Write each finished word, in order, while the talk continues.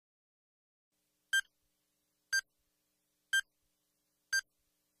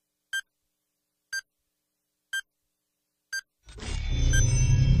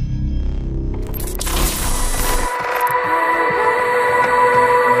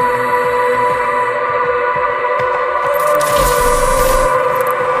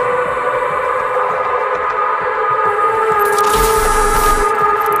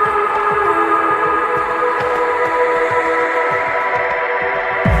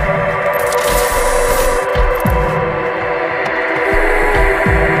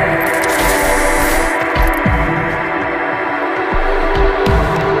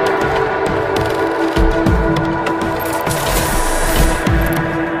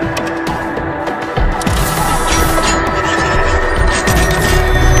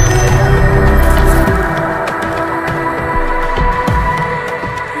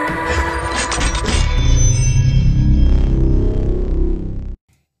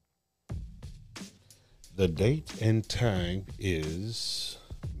The date and time is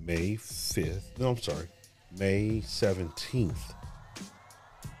May 5th. No, I'm sorry. May 17th,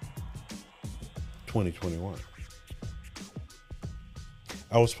 2021.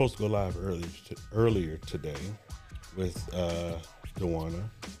 I was supposed to go live earlier today with Dewana,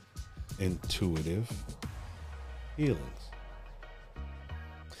 Intuitive Healings.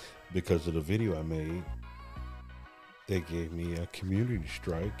 Because of the video I made, they gave me a community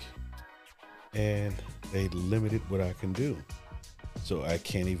strike and they limited what I can do. So I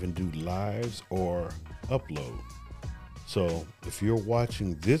can't even do lives or upload. So if you're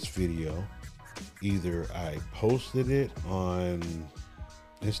watching this video, either I posted it on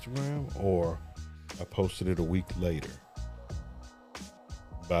Instagram or I posted it a week later.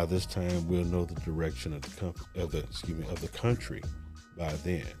 By this time, we'll know the direction of the country by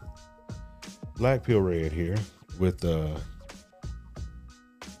then. Black Pill Red here with a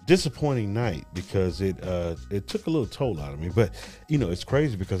disappointing night because it took a little toll out of me. But you know, it's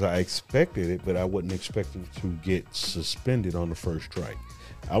crazy because I expected it, but I wasn't expecting to get suspended on the first strike.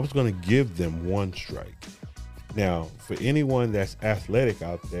 I was going to give them one strike. Now, for anyone that's athletic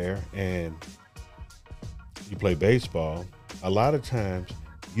out there and you play baseball, a lot of times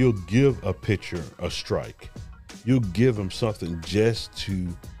you'll give a pitcher a strike. You'll give him something just to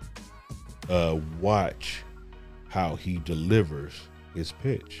watch how he delivers his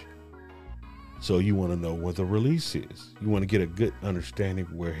pitch. So you want to know what the release is. You want to get a good understanding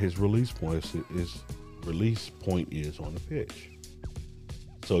where his release point is on the pitch.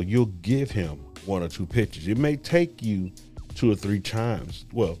 So you'll give him one or two pitches. It may take you 2 or 3 times,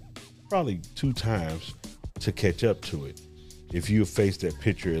 well, probably 2 times to catch up to it. If you face that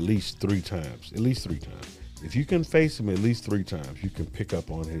pitcher at least 3 times, if you can face him at least 3 times, you can pick up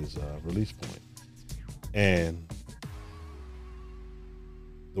on his release point. And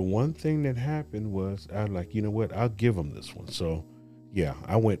the one thing that happened was I'm like, you know what? I'll give him this one. So yeah,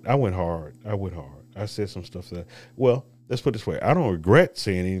 I went hard. I said some stuff that, well, let's put it this way. I don't regret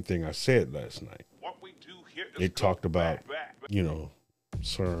saying anything I said last night. What we do here is it talked about, you know,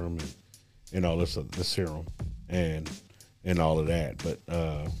 serum and all this, the serum and all of that. But,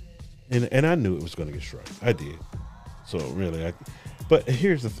 and I knew it was going to get struck. I did. So really, but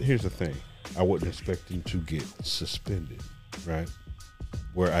here's the thing. I wasn't expecting to get suspended, right?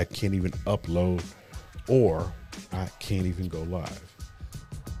 Where I can't even upload or I can't even go live.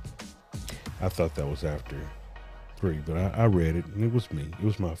 I thought that was after 3, but I read it and it was me. It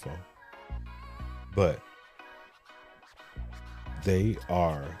was my fault. But they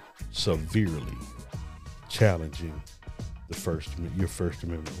are severely challenging your First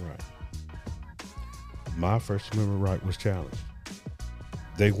Amendment right. My First Amendment right was challenged.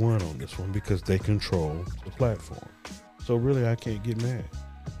 They won on this one because they control the platform. So really, I can't get mad.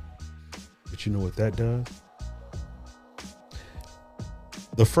 But you know what that does?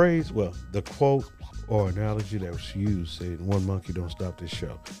 The phrase, well, the quote or analogy that was used said, "One monkey don't stop this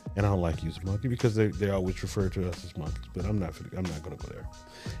show." And I don't like using monkey because they always refer to us as monkeys. But I'm not going to go there.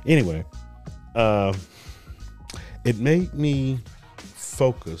 Anyway, it made me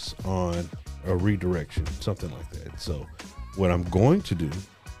focus on a redirection, something like that. So what I'm going to do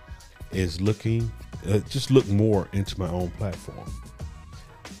is just look more into my own platform.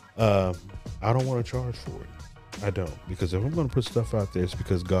 I don't want to charge for it. I don't, because if I'm going to put stuff out there, it's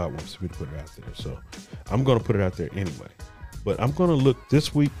because God wants me to put it out there. So I'm going to put it out there anyway. But I'm going to look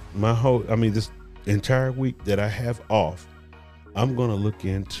this week, this entire week that I have off, I'm going to look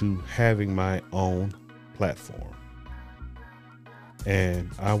into having my own platform.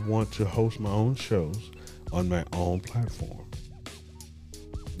 And I want to host my own shows on my own platform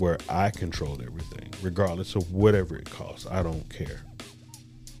where I control everything, regardless of whatever it costs. I don't care.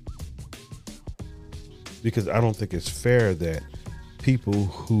 Because I don't think it's fair that people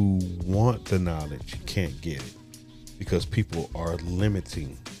who want the knowledge can't get it because people are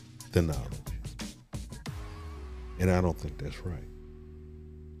limiting the knowledge. And I don't think that's right.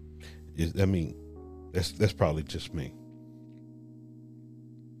 That's probably just me.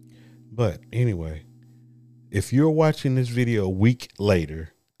 But anyway, if you're watching this video a week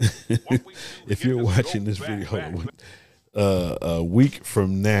later, if you're watching this video a week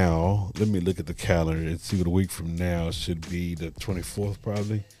from now, let me look at the calendar and see what a week from now should be, the 24th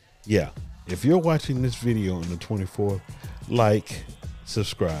probably. Yeah. If you're watching this video on the 24th, like,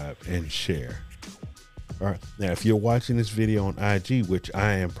 subscribe, and share. All right. Now, if you're watching this video on IG, which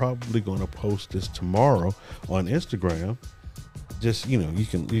I am probably going to post this tomorrow on Instagram, just, you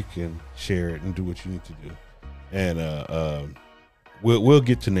can share it and do what you need to do. And we'll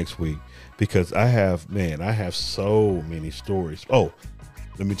get to next week because I have so many stories. Oh,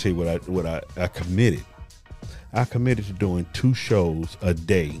 let me tell you what I committed. I committed to doing 2 shows a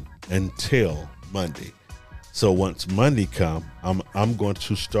day until Monday. So once Monday come, I'm going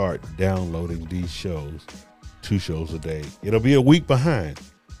to start downloading these shows, 2 shows a day. It'll be a week behind.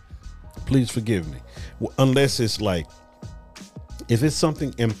 Please forgive me. Unless it's like, if it's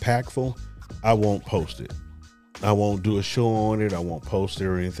something impactful, I won't post it. I won't do a show on it. I won't post it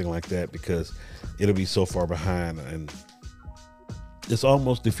or anything like that because it'll be so far behind, and it's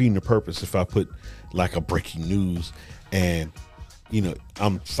almost defeating the purpose if I put like a breaking news and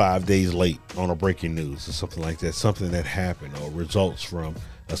I'm 5 days late on a breaking news or something like that, something that happened or results from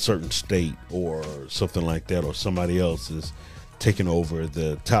a certain state or something like that, or somebody else is taking over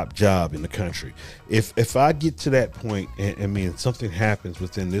the top job in the country. If I get to that point, and something happens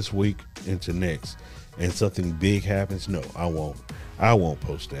within this week into next, and something big happens, no, I won't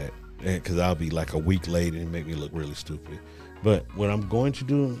post that, because I'll be like a week late and make me look really stupid. But what I'm going to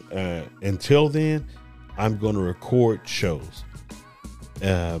do until then, I'm going to record shows,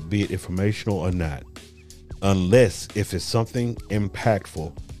 be it informational or not. Unless if it's something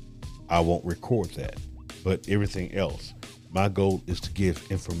impactful, I won't record that. But everything else, my goal is to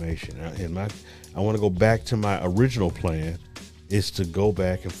give information. And I want to go back to my original plan, is to go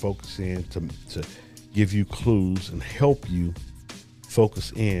back and focus in to give you clues and help you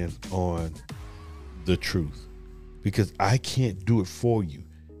focus in on the truth. Because I can't do it for you.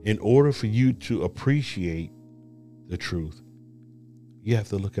 In order for you to appreciate the truth, you have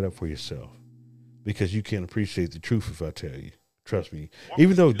to look it up for yourself. Because you can't appreciate the truth if I tell you. Trust me.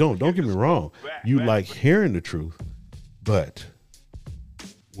 Even though, don't get me wrong, you like hearing the truth. But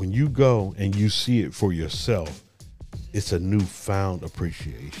when you go and you see it for yourself, it's a newfound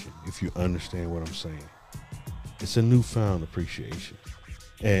appreciation. If you understand what I'm saying, it's a newfound appreciation.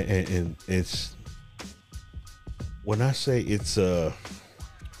 And it's, when I say it's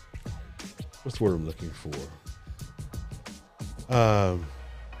what's the word I'm looking for?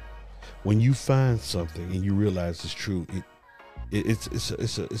 When you find something and you realize it's true, it's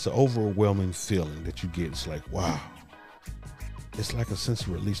an overwhelming feeling that you get. It's like, wow. It's like a sense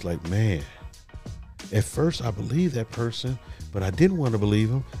of release. Like, man, at first I believed that person, but I didn't want to believe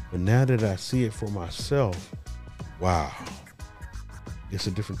him. But now that I see it for myself, wow, it's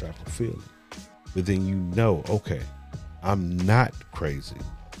a different type of feeling. But then okay, I'm not crazy.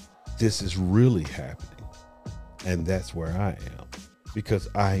 This is really happening. And that's where I am. Because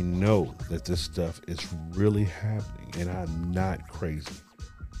I know that this stuff is really happening and I'm not crazy.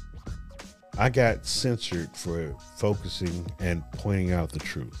 I got censored for focusing and pointing out the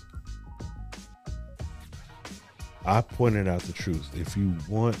truth. I pointed out the truth. If you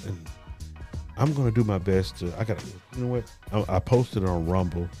want, and I'm going to do my best to, you know what? I posted it on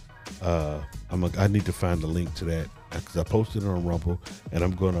Rumble. I need to find the link to that, because I posted it on Rumble, and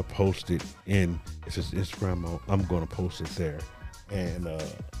I'm going to post it in, if it's Instagram, I'm going to post it there. And,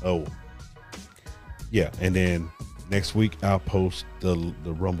 and then next week I'll post the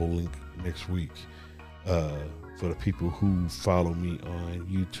Rumble link next week, for the people who follow me on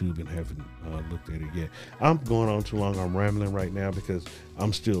YouTube and haven't looked at it yet. I'm going on too long. I'm rambling right now because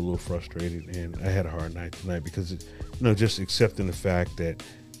I'm still a little frustrated, and I had a hard night tonight because, just accepting the fact that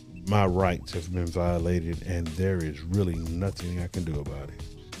my rights have been violated and there is really nothing I can do about it.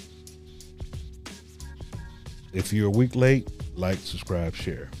 If you're a week late, like, subscribe,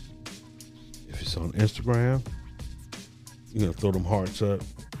 share. If it's on Instagram, you're going to throw them hearts up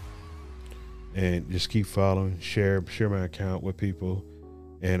and just keep following, share my account with people,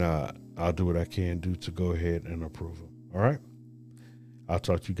 and I'll do what I can do to go ahead and approve them. All right? I'll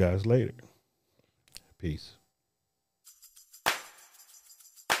talk to you guys later. Peace.